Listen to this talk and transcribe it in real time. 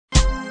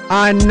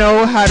I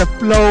know how to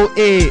flow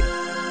it.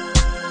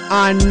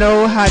 I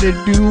know how to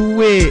do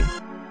it.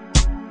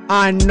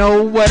 I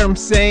know what I'm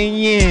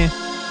saying.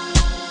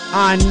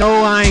 I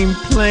know I ain't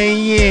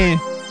playing.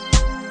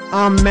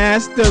 I'm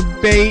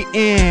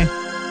masturbating.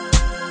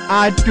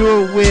 I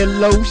do it with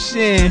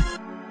lotion.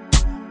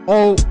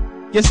 Oh,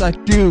 yes I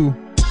do.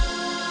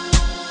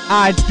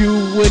 I do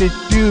what it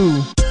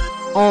do.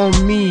 On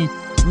me,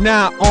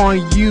 not on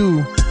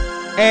you.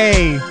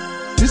 Hey,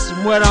 this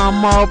is what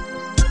I'm up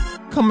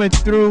coming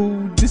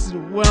through. This is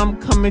what I'm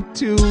coming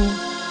to.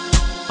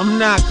 I'm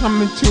not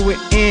coming to an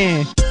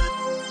end.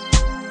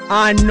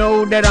 I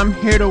know that I'm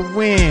here to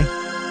win.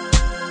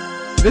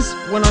 This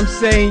is what I'm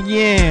saying,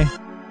 yeah.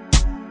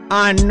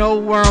 I know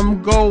where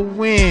I'm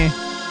going.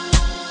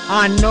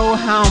 I know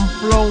how I'm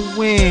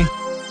flowing.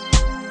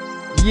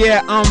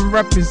 Yeah, I'm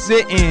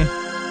representing.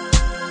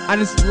 I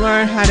just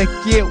learned how to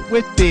get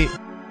with it.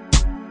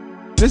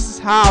 This is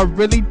how I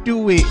really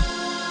do it.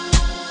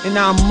 And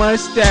I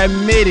must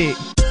admit it,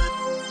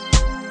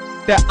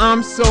 that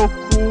I'm so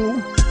cool,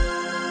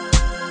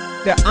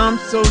 that I'm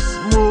so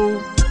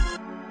smooth.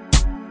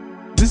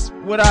 This is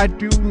what I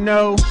do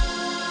know.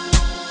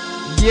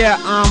 Yeah,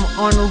 I'm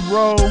on a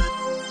roll.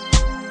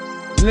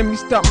 Let me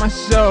start my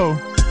show.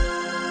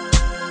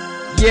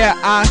 Yeah,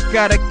 I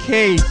got a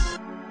case,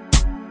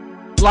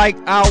 like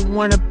I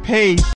wanna pace.